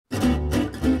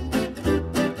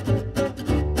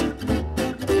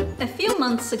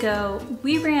months ago,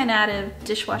 we ran out of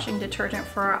dishwashing detergent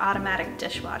for our automatic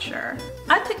dishwasher.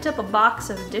 I picked up a box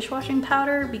of dishwashing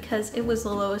powder because it was the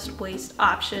lowest waste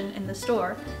option in the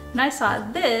store, and I saw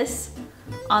this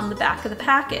on the back of the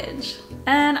package.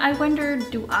 And I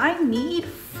wondered, do I need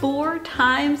 4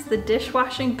 times the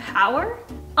dishwashing power?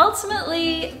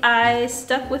 Ultimately, I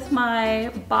stuck with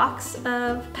my box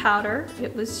of powder.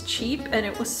 It was cheap and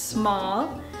it was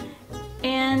small.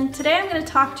 And today I'm going to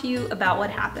talk to you about what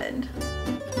happened.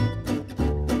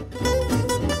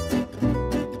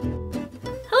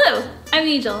 Hello, I'm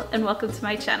Angel and welcome to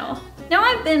my channel. Now,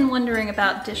 I've been wondering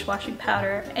about dishwashing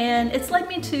powder, and it's led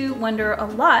me to wonder a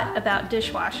lot about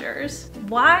dishwashers.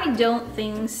 Why don't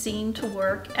things seem to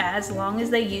work as long as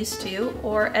they used to,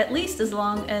 or at least as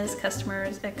long as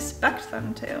customers expect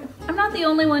them to? I'm not the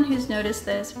only one who's noticed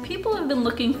this. People have been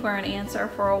looking for an answer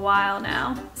for a while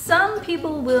now. Some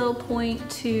people will point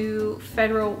to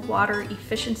federal water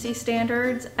efficiency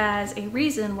standards as a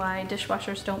reason why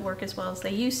dishwashers don't work as well as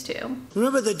they used to.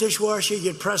 Remember the dishwasher,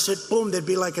 you'd press it, boom, there'd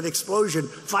be like an explosion.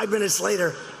 5 minutes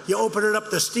later, you open it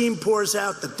up, the steam pours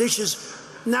out, the dishes.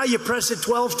 Now you press it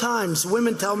 12 times.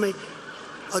 Women tell me,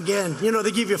 again, you know,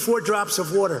 they give you 4 drops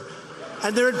of water.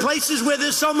 And they're in places where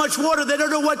there's so much water, they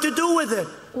don't know what to do with it.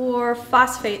 Or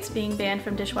phosphates being banned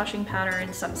from dishwashing powder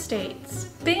in some states.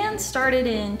 Bans started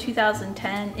in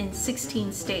 2010 in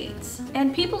 16 states.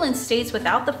 And people in states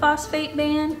without the phosphate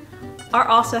ban are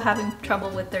also having trouble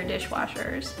with their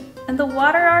dishwashers. And the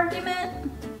water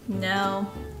argument? No,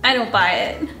 I don't buy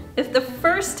it. If the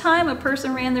first time a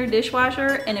person ran their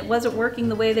dishwasher and it wasn't working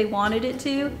the way they wanted it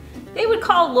to, they would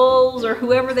call Lowe's or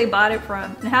whoever they bought it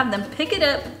from and have them pick it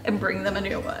up and bring them a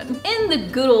new one. In the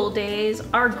good old days,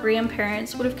 our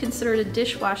grandparents would have considered a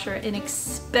dishwasher an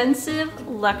expensive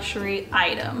luxury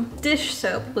item. Dish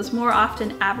soap was more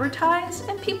often advertised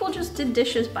and people just did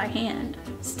dishes by hand.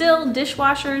 Still,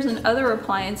 dishwashers and other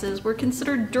appliances were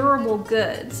considered durable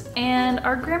goods, and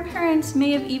our grandparents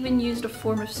may have even used a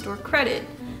form of store credit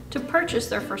to purchase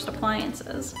their first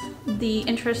appliances. The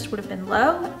interest would have been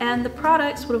low and the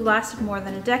products would have lasted more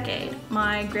than a decade.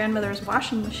 My grandmother's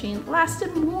washing machine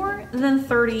lasted more than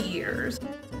 30 years.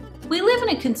 We live in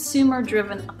a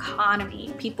consumer-driven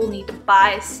economy. People need to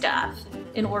buy stuff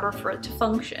in order for it to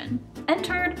function.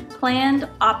 Entered planned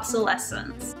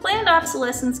obsolescence. Planned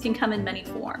obsolescence can come in many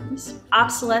forms.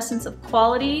 Obsolescence of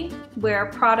quality, where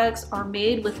products are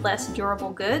made with less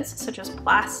durable goods, such as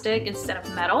plastic instead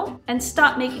of metal, and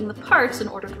stop making the parts in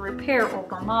order to repair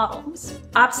older models.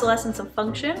 Obsolescence of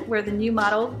function, where the new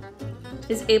model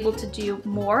is able to do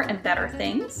more and better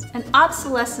things. And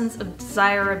obsolescence of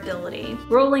desirability,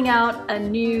 rolling out a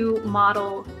new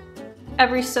model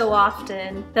every so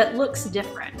often that looks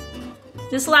different.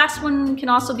 This last one can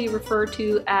also be referred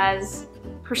to as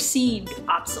perceived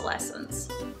obsolescence.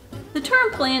 The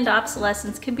term planned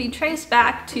obsolescence can be traced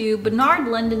back to Bernard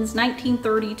London's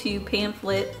 1932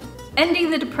 pamphlet,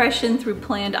 Ending the Depression Through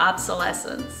Planned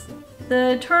Obsolescence.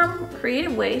 The term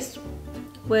creative waste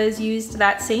was used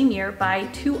that same year by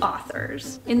 2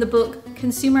 authors in the book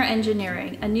Consumer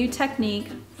Engineering, A New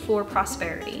Technique for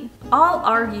Prosperity. All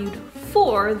argued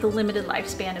for the limited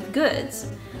lifespan of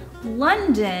goods.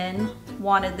 London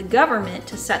wanted the government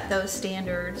to set those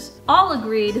standards. All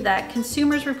agreed that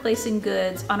consumers replacing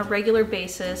goods on a regular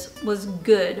basis was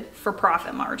good for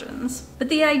profit margins. But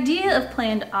the idea of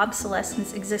planned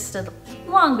obsolescence existed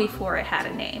long before it had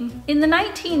a name. In the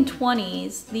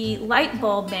 1920s, the light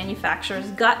bulb manufacturers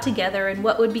got together in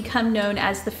what would become known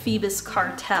as the Phoebus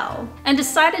Cartel and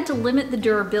decided to limit the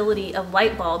durability of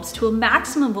light bulbs to a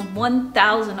maximum of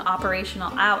 1,000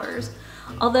 operational hours.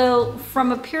 Although,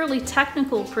 from a purely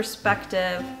technical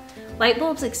perspective, light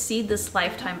bulbs exceed this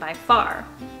lifetime by far.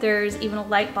 There's even a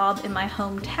light bulb in my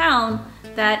hometown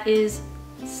that is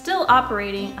still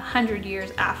operating 100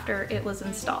 years after it was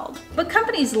installed. But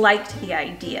companies liked the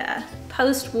idea.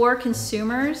 Post-war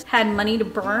consumers had money to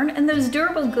burn, and those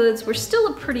durable goods were still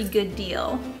a pretty good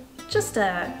deal. Just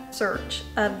a search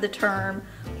of the term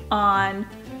on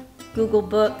Google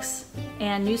Books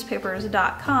and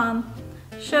newspapers.com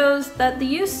shows that the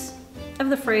use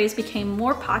of the phrase became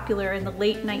more popular in the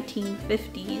late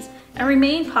 1950s and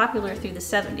remained popular through the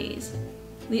 70s.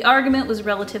 The argument was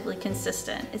relatively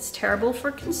consistent. It's terrible for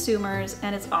consumers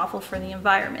and it's awful for the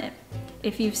environment.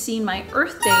 If you've seen my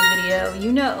Earth Day video,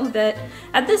 you know that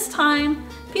at this time,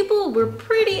 people were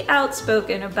pretty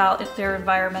outspoken about their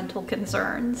environmental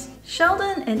concerns.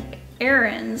 Sheldon and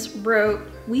Ahrens wrote,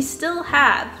 "We still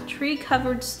have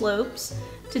tree-covered slopes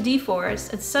to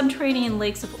deforest and subterranean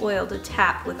lakes of oil to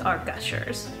tap with our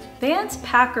gushers." Vance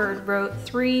Packard wrote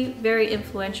 3 very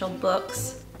influential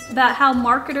books about how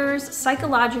marketers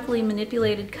psychologically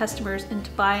manipulated customers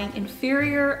into buying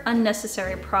inferior,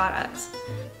 unnecessary products.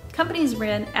 Companies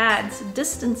ran ads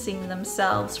distancing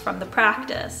themselves from the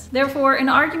practice. Therefore, an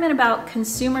argument about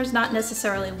consumers not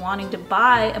necessarily wanting to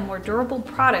buy a more durable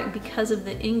product because of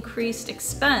the increased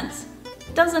expense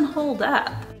doesn't hold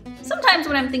up. Sometimes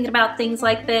when I'm thinking about things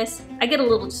like this, I get a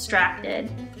little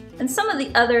distracted. And some of the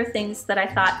other things that I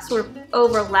thought sort of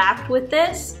overlapped with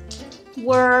this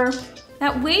were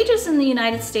that wages in the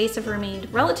United States have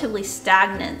remained relatively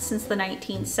stagnant since the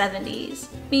 1970s,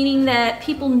 meaning that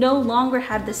people no longer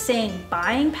had the same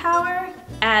buying power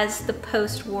as the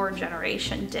post-war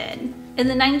generation did. In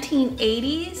the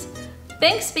 1980s,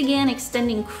 banks began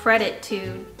extending credit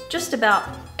to just about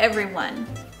everyone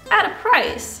at a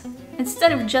price,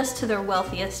 instead of just to their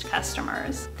wealthiest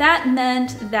customers. That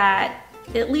meant that,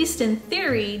 at least in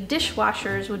theory,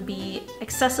 dishwashers would be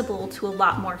accessible to a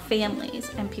lot more families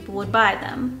and people would buy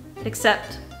them,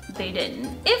 except they didn't.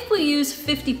 If we use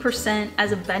 50%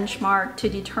 as a benchmark to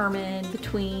determine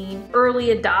between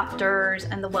early adopters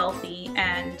and the wealthy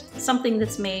and something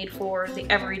that's made for the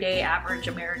everyday average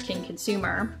American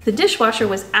consumer, the dishwasher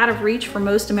was out of reach for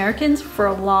most Americans for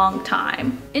a long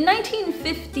time. In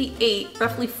 1958,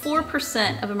 roughly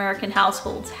 4% of American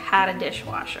households had a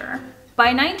dishwasher.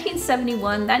 By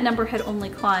 1971, that number had only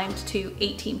climbed to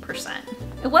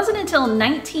 18%. It wasn't until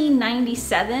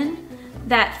 1997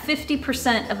 that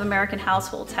 50% of American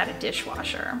households had a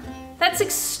dishwasher. That's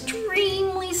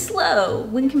extremely slow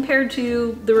when compared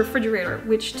to the refrigerator,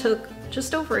 which took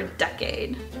just over a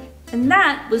decade. And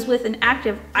that was with an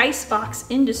active icebox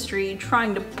industry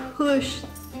trying to push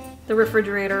the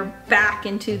refrigerator back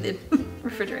into the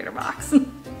refrigerator box.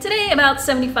 Today, about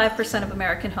 75% of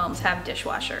American homes have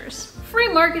dishwashers.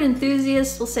 Free market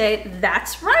enthusiasts will say,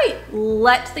 that's right,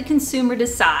 let the consumer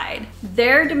decide.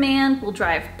 Their demand will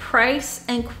drive price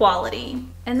and quality.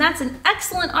 And that's an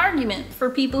excellent argument for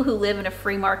people who live in a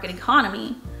free market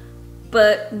economy.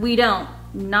 But we don't,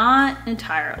 not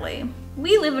entirely.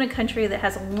 We live in a country that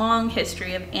has a long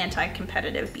history of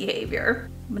anti-competitive behavior.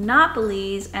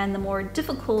 Monopolies and the more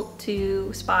difficult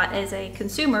to spot as a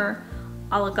consumer,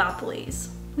 oligopolies.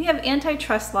 We have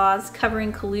antitrust laws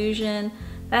covering collusion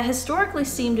that historically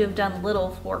seem to have done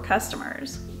little for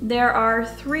customers. There are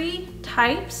 3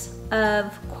 types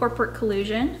of corporate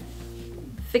collusion: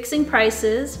 fixing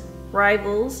prices,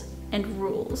 rivals, and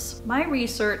rules. My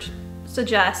research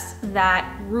suggests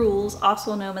that rules,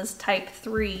 also known as type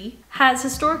 3, has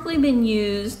historically been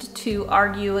used to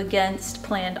argue against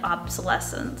planned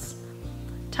obsolescence.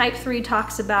 Type 3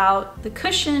 talks about the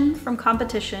cushion from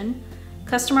competition,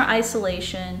 customer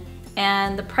isolation,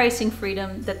 and the pricing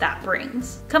freedom that that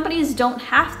brings. Companies don't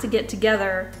have to get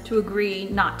together to agree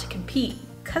not to compete.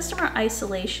 Customer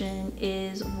isolation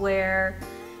is where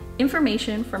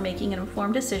information for making an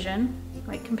informed decision,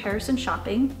 like comparison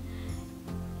shopping,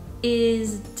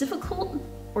 is difficult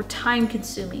or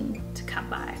time-consuming to come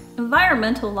by.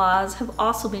 Environmental laws have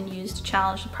also been used to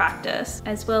challenge the practice,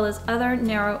 as well as other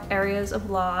narrow areas of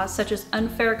law, such as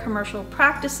unfair commercial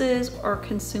practices or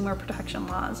consumer protection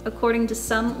laws. According to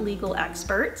some legal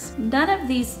experts, none of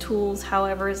these tools,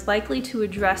 however, is likely to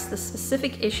address the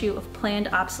specific issue of planned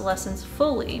obsolescence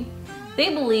fully.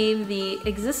 They believe the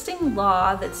existing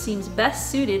law that seems best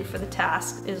suited for the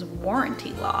task is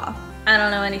warranty law. I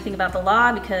don't know anything about the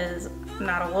law because I'm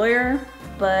not a lawyer,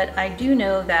 but I do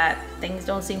know that things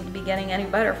don't seem to be getting any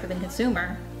better for the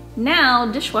consumer.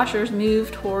 Now, dishwashers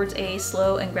move towards a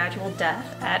slow and gradual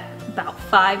death at about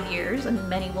 5 years, and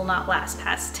many will not last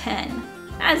past 10.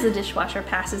 As the dishwasher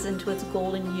passes into its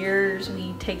golden years,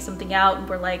 we take something out and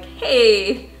we're like,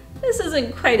 hey, this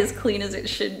isn't quite as clean as it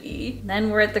should be. Then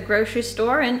we're at the grocery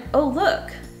store and, oh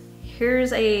look,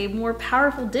 here's a more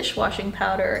powerful dishwashing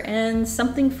powder and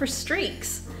something for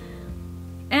streaks.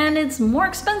 And it's more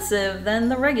expensive than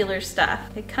the regular stuff.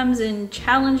 It comes in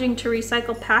challenging to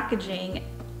recycle packaging,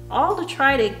 all to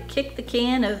try to kick the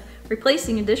can of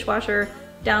replacing a dishwasher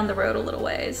down the road a little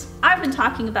ways. I've been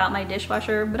talking about my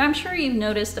dishwasher, but I'm sure you've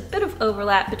noticed a bit of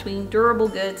overlap between durable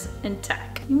goods and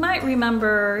tech. You might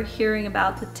remember hearing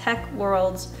about the tech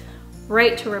world's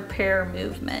right to repair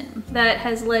movement that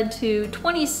has led to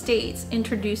 20 states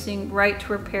introducing right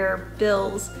to repair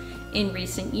bills in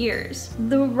recent years.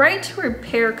 The right to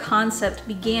repair concept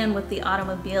began with the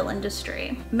automobile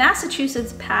industry.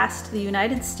 Massachusetts passed the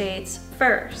United States'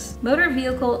 first Motor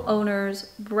Vehicle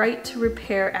Owners' Right to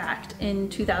Repair Act in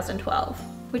 2012,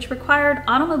 which required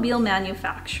automobile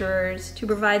manufacturers to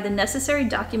provide the necessary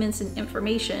documents and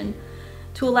information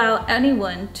to allow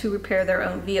anyone to repair their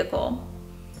own vehicle.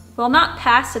 While not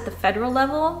passed at the federal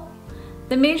level,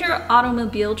 The major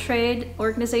automobile trade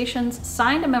organizations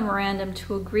signed a memorandum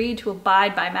to agree to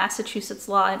abide by Massachusetts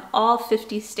law in all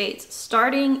 50 states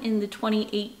starting in the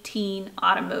 2018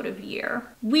 automotive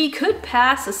year. We could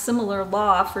pass a similar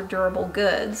law for durable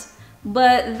goods,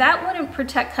 but that wouldn't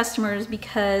protect customers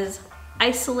because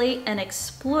isolate and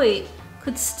exploit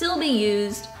could still be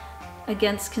used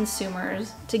against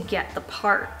consumers to get the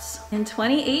parts. In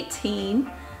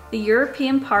 2018, the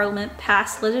European Parliament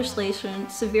passed legislation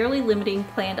severely limiting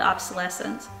planned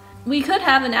obsolescence. We could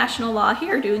have a national law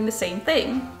here doing the same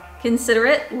thing. Consider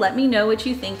it, let me know what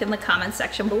you think in the comments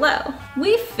section below.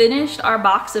 We finished our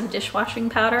box of dishwashing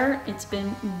powder. It's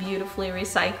been beautifully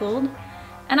recycled,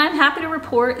 and I'm happy to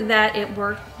report that it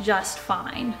worked just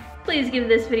fine. Please give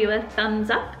this video a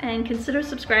thumbs up and consider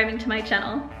subscribing to my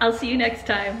channel. I'll see you next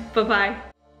time. Bye-bye.